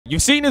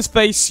You've seen his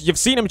face, you've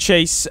seen him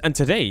chase, and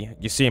today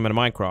you see him in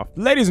Minecraft.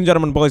 Ladies and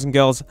gentlemen, boys and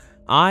girls,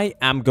 I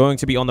am going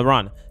to be on the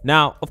run.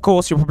 Now, of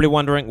course, you're probably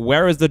wondering,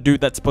 where is the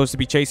dude that's supposed to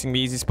be chasing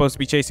me? Is he supposed to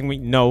be chasing me?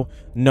 No,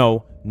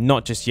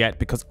 not just yet,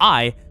 because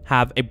I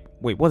have a...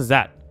 Wait, what is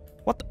that?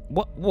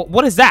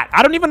 What is that?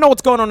 I don't even know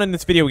what's going on in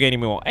this video game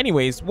anymore.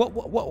 Anyways, what?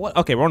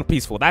 Okay, we're on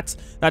Ps4.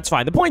 That's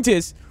fine. The point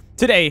is,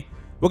 today,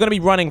 we're going to be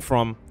running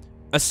from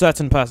a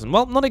certain person.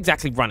 Well, not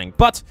exactly running,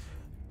 but...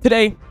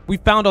 Today, we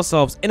found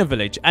ourselves in a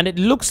village, and it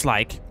looks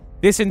like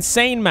this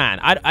insane man.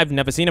 I've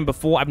never seen him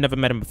before. I've never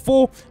met him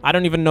before. I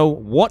don't even know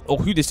what or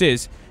who this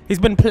is. He's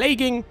been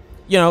plaguing,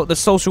 you know, the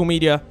social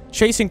media,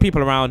 chasing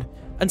people around.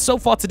 And so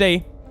far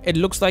today, it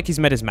looks like he's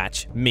met his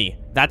match. Me.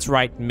 That's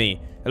right, me.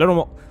 A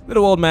little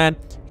old man.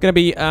 Gonna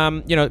be,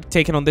 you know,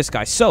 taking on this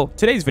guy. So,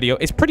 today's video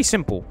is pretty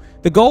simple.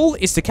 The goal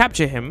is to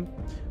capture him,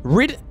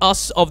 rid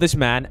us of this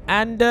man,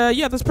 and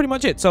yeah, that's pretty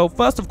much it. So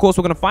first, of course,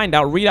 we're going to find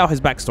out, read out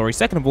his backstory.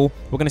 Second of all,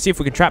 we're going to see if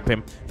we can trap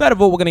him. Third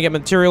of all, we're going to get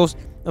materials.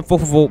 And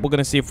fourth of all, we're going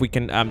to see if we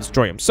can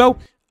destroy him. So,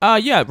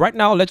 yeah, right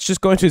now, let's just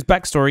go into his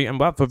backstory, and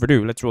without further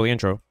ado, let's roll the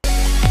intro.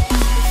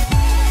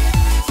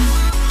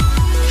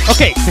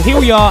 Okay, so here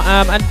we are,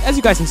 and as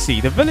you guys can see,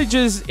 the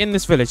villagers in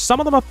this village, some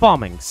of them are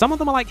farming. Some of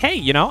them are like, hey,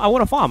 you know, I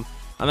want to farm.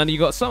 And then you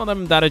got some of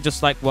them that are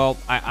just like, well,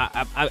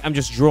 I'm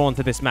just drawn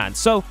to this man.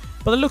 So,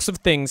 by the looks of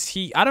things,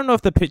 I don't know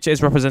if the picture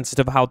is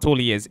representative of how tall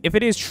he is. If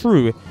it is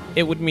true,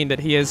 it would mean that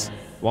he is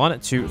 1,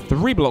 2,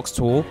 3 blocks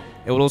tall.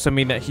 It would also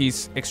mean that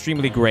he's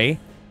extremely gray.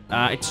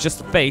 It's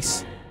just a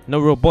face, no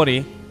real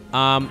body.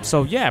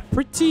 So yeah,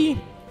 pretty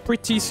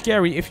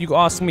scary if you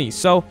ask me.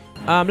 So,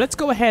 let's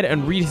go ahead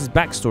and read his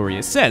backstory.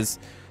 It says,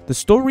 the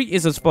story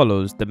is as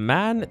follows. The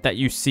man that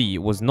you see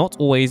was not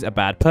always a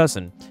bad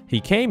person.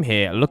 He came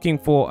here looking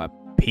for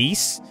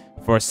peace,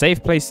 for a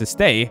safe place to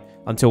stay,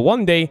 until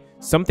one day,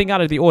 something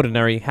out of the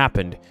ordinary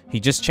happened. He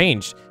just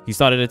changed. He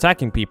started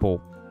attacking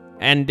people.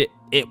 And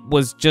it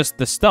was just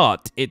the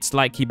start. It's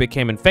like he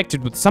became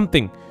infected with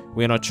something.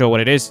 We're not sure what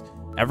it is.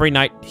 Every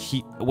night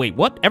he... Wait,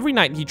 what? Every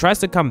night he tries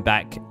to come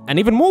back, and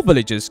even more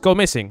villagers go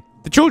missing.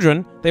 The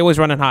children, they always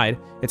run and hide.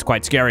 It's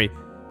quite scary.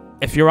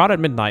 If you're out at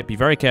midnight, be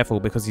very careful,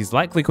 because he's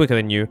likely quicker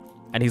than you,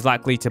 and he's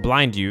likely to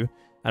blind you.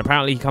 And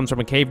apparently he comes from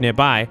a cave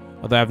nearby,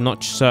 although I have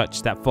not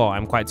searched that far.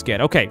 I'm quite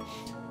scared. Okay,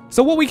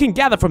 so what we can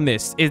gather from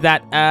this is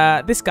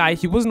that this guy,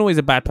 he wasn't always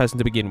a bad person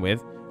to begin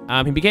with.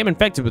 He became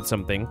infected with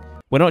something.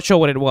 We're not sure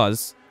what it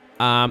was.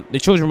 The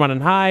children run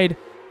and hide,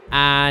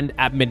 and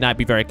at midnight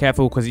be very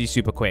careful because he's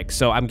super quick.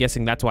 So I'm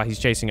guessing that's why he's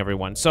chasing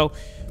everyone. So,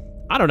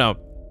 I don't know.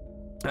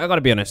 I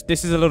gotta be honest,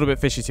 this is a little bit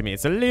fishy to me.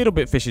 It's a little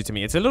bit fishy to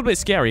me. It's a little bit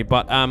scary,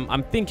 but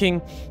I'm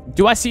thinking,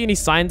 do I see any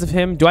signs of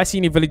him? Do I see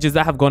any villagers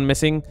that have gone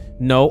missing?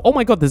 No. Oh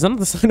my god, there's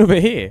another sign over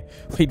here.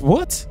 Wait,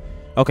 what?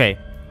 Okay,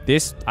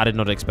 this I did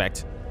not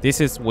expect. This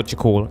is what you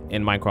call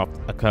in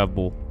Minecraft a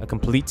curveball. A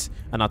complete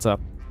and utter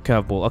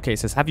curveball. Okay, it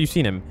says, have you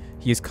seen him?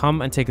 He has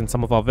come and taken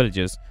some of our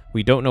villagers.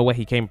 We don't know where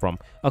he came from.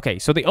 Okay,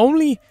 so the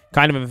only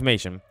kind of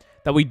information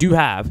that we do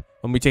have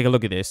when we take a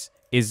look at this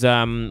is,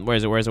 where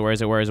is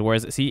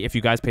it? See, if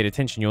you guys paid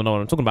attention, you'll know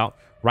what I'm talking about.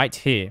 Right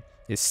here,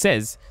 it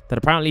says that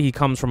apparently he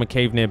comes from a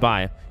cave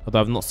nearby,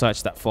 although I've not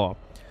searched that far.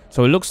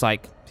 So it looks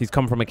like he's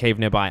come from a cave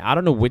nearby. I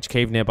don't know which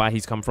cave nearby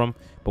he's come from,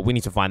 but we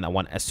need to find that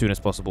one as soon as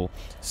possible.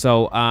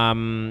 So,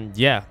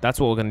 yeah, that's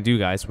what we're going to do,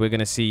 guys. We're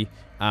going to see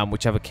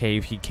whichever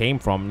cave he came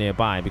from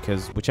nearby,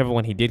 because whichever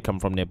one he did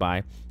come from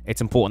nearby, it's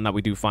important that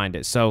we do find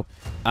it. So,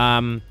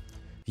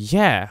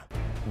 yeah,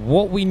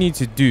 what we need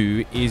to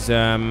do is,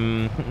 let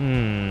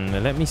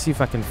me see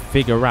if I can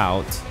figure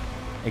out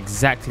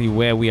exactly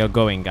where we are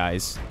going,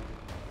 guys.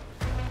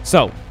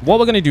 So, what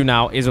we're going to do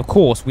now is, of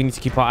course, we need to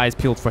keep our eyes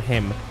peeled for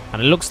him.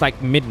 And it looks like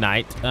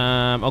midnight.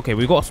 Okay,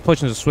 we've got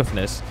potions of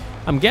swiftness.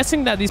 I'm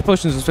guessing that these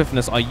potions of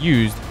swiftness are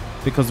used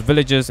because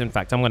villagers... In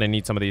fact, I'm going to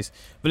need some of these.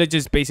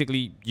 Villagers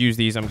basically use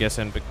these, I'm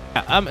guessing.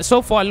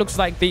 So far, it looks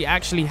like they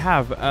actually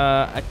have...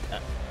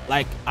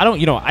 like, I don't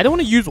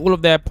want to use all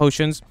of their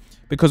potions,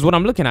 because what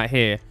I'm looking at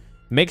here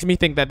makes me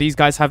think that these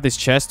guys have this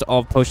chest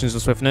of potions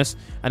of swiftness.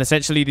 And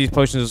essentially, these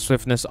potions of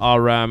swiftness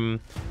are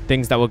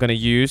things that we're going to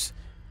use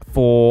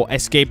for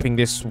escaping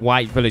this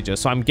white villager.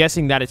 So I'm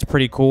guessing that it's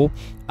pretty cool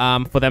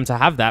for them to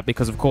have that,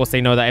 because of course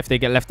they know that if they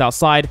get left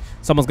outside,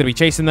 someone's going to be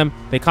chasing them.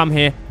 They come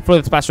here, throw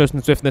the splash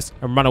and swiftness,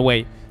 and run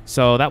away.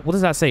 So that, what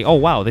does that say? Oh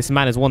wow, this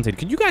man is wanted.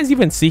 Can you guys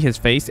even see his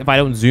face if I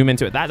don't zoom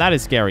into it? That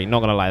is scary, not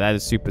gonna lie, that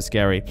is super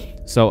scary.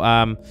 So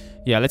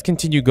yeah, let's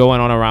continue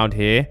going on around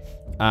here.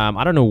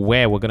 I don't know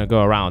where we're gonna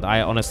go around.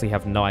 I honestly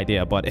have no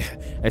idea, but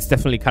it's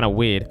definitely kind of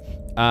weird.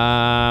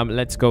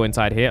 Let's go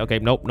inside here. Okay,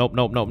 nope.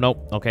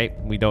 Okay,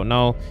 we don't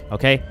know.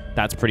 Okay,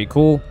 that's pretty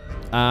cool.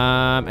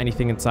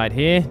 Anything inside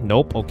here?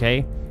 Nope.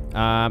 Okay.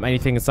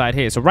 Anything inside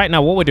here? So right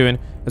now what we're doing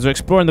is we're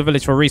exploring the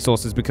village for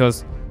resources,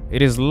 because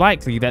it is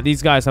likely that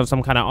these guys have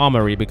some kind of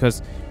armory,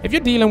 because if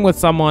you're dealing with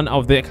someone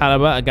of their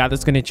caliber, a guy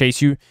that's going to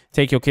chase you,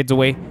 take your kids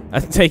away,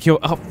 take your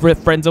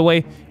friends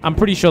away, I'm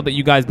pretty sure that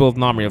you guys build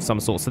an armory of some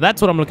sort. So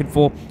that's what I'm looking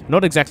for.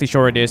 Not exactly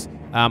sure it is.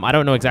 I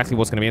don't know exactly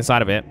what's going to be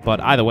inside of it,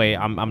 but either way,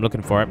 I'm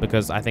looking for it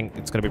because I think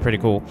it's going to be pretty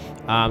cool.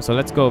 So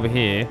let's go over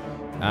here.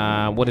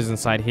 What is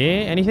inside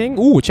here? Anything?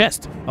 Ooh, a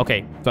chest.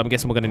 Okay, so I'm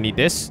guessing we're going to need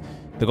this.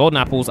 The golden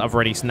apples, I've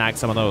already snagged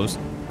some of those.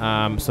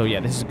 So yeah,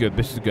 this is good.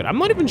 This is good. I'm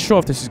not even sure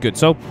if this is good.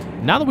 So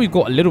now that we've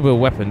got a little bit of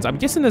weapons, I'm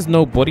guessing there's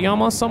no body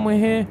armor somewhere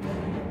here.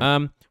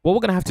 What we're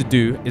going to have to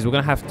do is we're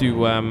going to have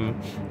to...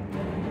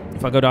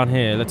 if I go down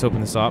here, let's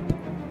open this up.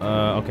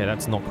 Okay,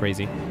 that's not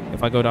crazy.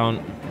 If I go down...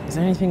 Is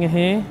there anything in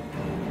here?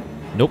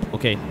 Nope.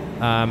 Okay.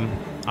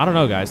 I don't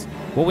know, guys.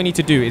 What we need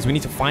to do is we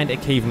need to find a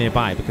cave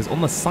nearby, because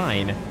on the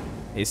sign...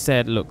 It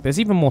said, look, there's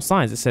even more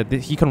signs. It said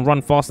that he can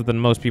run faster than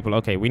most people.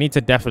 Okay, we need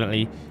to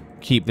definitely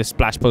keep the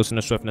splash potion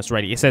of swiftness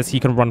ready. It says he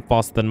can run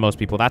faster than most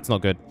people. That's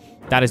not good.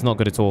 That is not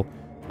good at all.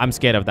 I'm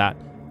scared of that.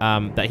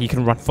 That he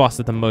can run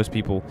faster than most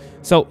people.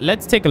 So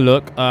let's take a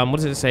look. What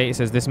does it say? It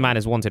says this man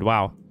is wanted.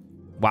 Wow.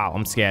 Wow,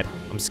 I'm scared.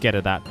 I'm scared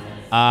of that.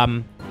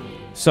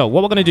 So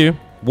what we're going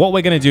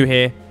to do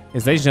here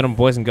is, ladies and gentlemen,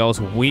 boys and girls,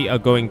 we are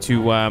going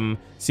to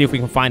see if we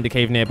can find the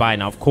cave nearby.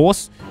 Now, of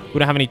course, we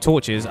don't have any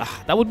torches.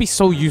 That would be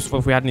so useful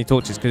if we had any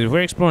torches, because if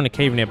we're exploring a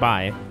cave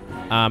nearby,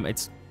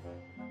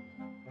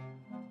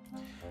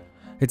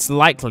 it's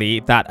likely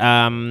that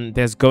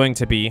there's going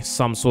to be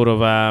some sort of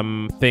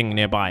thing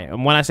nearby.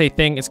 And when I say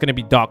thing, it's going to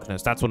be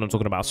darkness. That's what I'm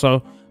talking about.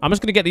 So I'm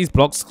just going to get these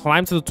blocks,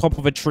 climb to the top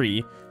of a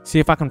tree, see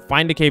if I can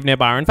find a cave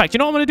nearby. Or in fact, you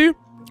know what I'm going to do?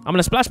 I'm going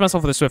to splash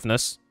myself with the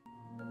swiftness.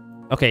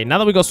 Okay, now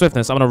that we got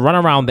swiftness, I'm going to run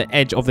around the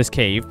edge of this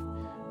cave.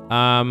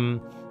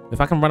 If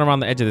I can run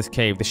around the edge of this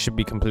cave, this should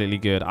be completely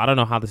good. I don't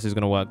know how this is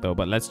going to work, though,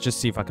 but let's just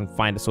see if I can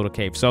find a sort of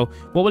cave. So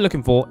what we're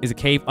looking for is a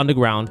cave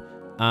underground.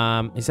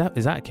 Is that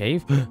a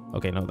cave?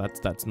 Okay, no,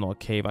 that's not a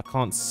cave. I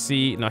can't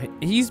see. No,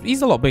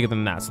 he's a lot bigger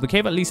than that. So the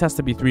cave at least has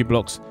to be 3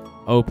 blocks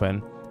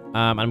open.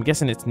 I'm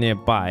guessing it's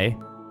nearby.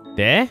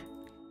 There?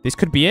 This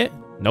could be it.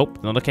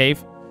 Nope, not a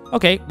cave.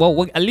 Okay,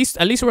 well, at least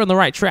we're on the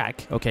right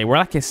track. Okay, we're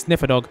like a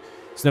sniffer dog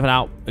sniffing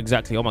out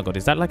exactly. Oh my god,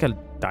 is that like a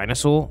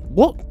dinosaur?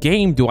 What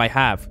game do I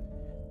have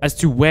as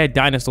to where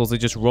dinosaurs are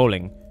just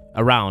rolling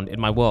around in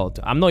my world?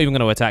 I'm not even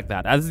going to attack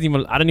that. I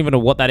don't even know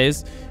what that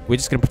is. We're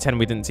just going to pretend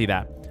we didn't see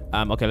that.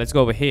 Okay, let's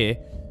go over here.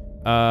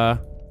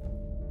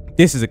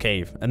 This is a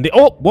cave. And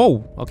oh,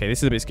 whoa. Okay, this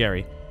is a bit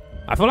scary.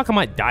 I feel like I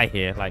might die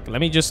here. Like,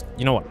 let me just,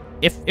 you know what?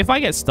 If I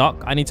get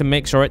stuck, I need to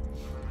make sure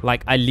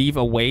I leave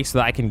a way so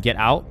that I can get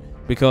out.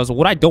 Because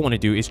what I don't want to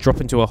do is drop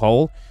into a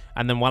hole.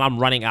 And then while I'm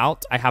running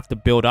out, I have to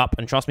build up.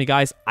 And trust me,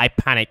 guys, I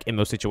panic in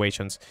those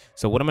situations.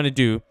 So what I'm going to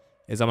do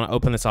is I'm going to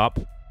open this up.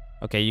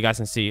 Okay, you guys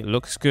can see. It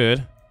looks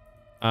good.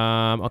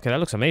 Okay, that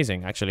looks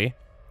amazing, actually.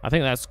 I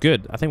think that's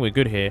good. I think we're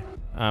good here.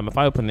 If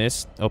I open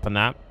this, open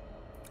that,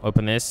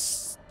 open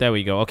this. There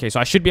we go. Okay, so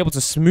I should be able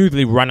to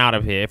smoothly run out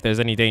of here if there's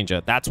any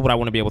danger. That's what I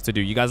want to be able to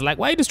do. You guys are like,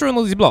 why are you destroying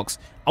all these blocks?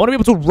 I want to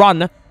be able to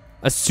run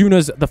as soon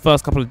as the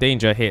first couple of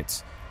danger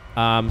hits.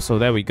 So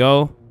there we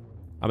go.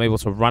 I'm able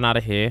to run out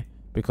of here,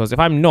 because if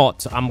I'm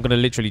not, I'm going to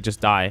literally just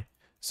die.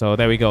 So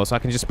there we go. So I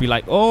can just be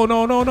like, oh,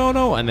 no, no, no,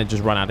 no, and then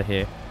just run out of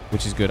here,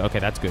 which is good. Okay,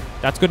 that's good.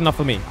 That's good enough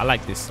for me. I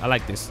like this. I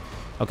like this.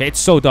 Okay, it's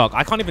so dark.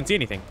 I can't even see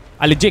anything.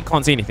 I legit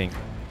can't see anything.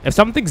 If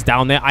something's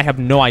down there, I have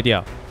no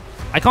idea.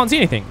 I can't see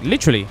anything.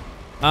 Literally.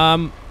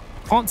 Can't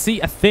see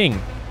a thing.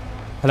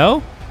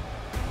 Hello?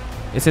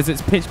 It says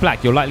it's pitch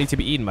black. You're likely to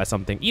be eaten by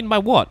something. Eaten by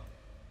what?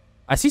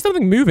 I see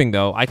something moving,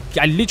 though. I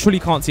literally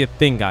can't see a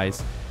thing,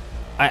 guys.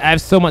 I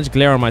have so much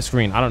glare on my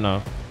screen. I don't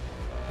know.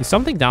 Is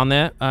something down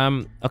there?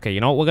 Okay,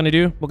 you know what we're going to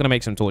do? We're going to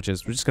make some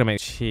torches. We're just going to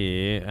make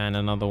here and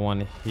another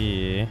one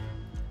here.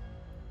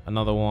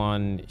 Another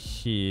one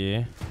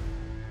here.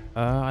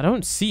 I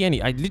don't see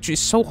any. Literally,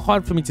 it's so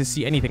hard for me to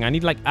see anything. I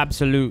need like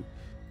absolute.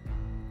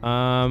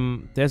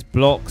 There's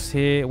blocks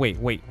here.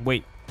 Wait.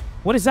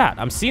 What is that?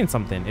 I'm seeing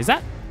something. Is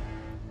that?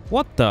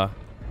 What the?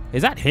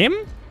 Is that him?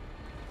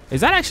 Is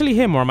that actually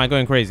him, or am I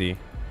going crazy?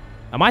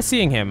 Am I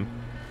seeing him?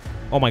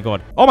 Oh my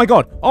god. Oh my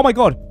god. Oh my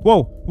god.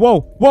 Whoa. Whoa.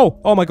 Whoa.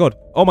 Oh my god.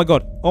 Oh my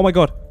god. Oh my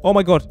god. Oh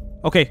my god.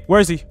 Okay,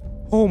 where is he?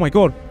 Oh my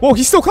god. Whoa,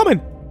 he's still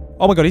coming.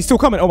 Oh my god, he's still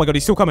coming. Oh my god,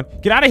 he's still coming.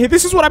 Get out of here.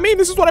 This is what I mean.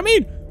 This is what I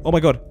mean. Oh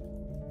my god.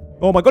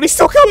 Oh my god, he's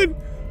still coming.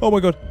 Oh my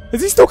god.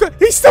 Is he still coming?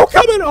 He's still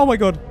coming. Oh my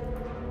god.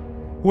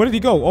 Where did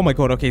he go? Oh my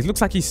god. Okay, it looks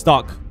like he's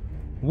stuck.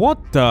 What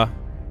the?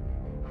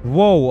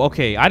 Whoa,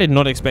 okay. I did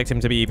not expect him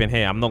to be even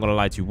here. I'm not gonna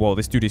lie to you. Whoa,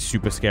 this dude is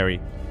super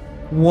scary.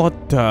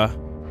 What the?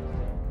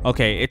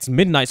 Okay, it's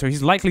midnight, so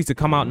he's likely to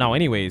come out now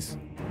anyways.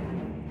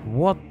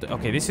 What the?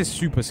 Okay, this is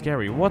super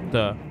scary. What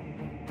the?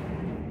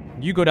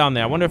 You go down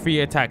there. I wonder if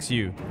he attacks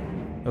you.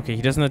 Okay,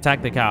 he doesn't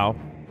attack the cow.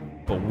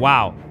 But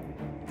wow.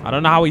 I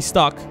don't know how he's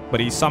stuck, but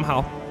he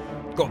somehow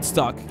got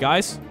stuck.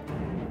 Guys,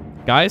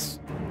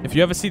 if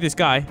you ever see this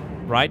guy,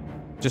 right,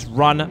 just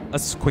run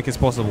as quick as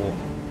possible.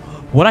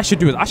 What I should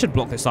do is I should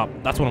block this up.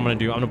 That's what I'm going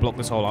to do. I'm going to block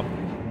this hole up.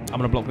 I'm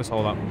going to block this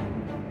hole up.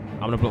 I'm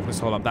going to block this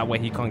hole up. That way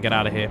he can't get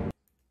out of here.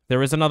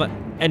 There is another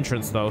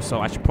entrance, though,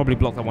 so I should probably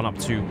block that one up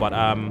too. But,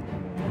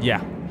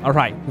 yeah. All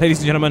right, ladies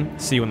and gentlemen,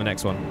 see you in the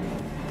next one.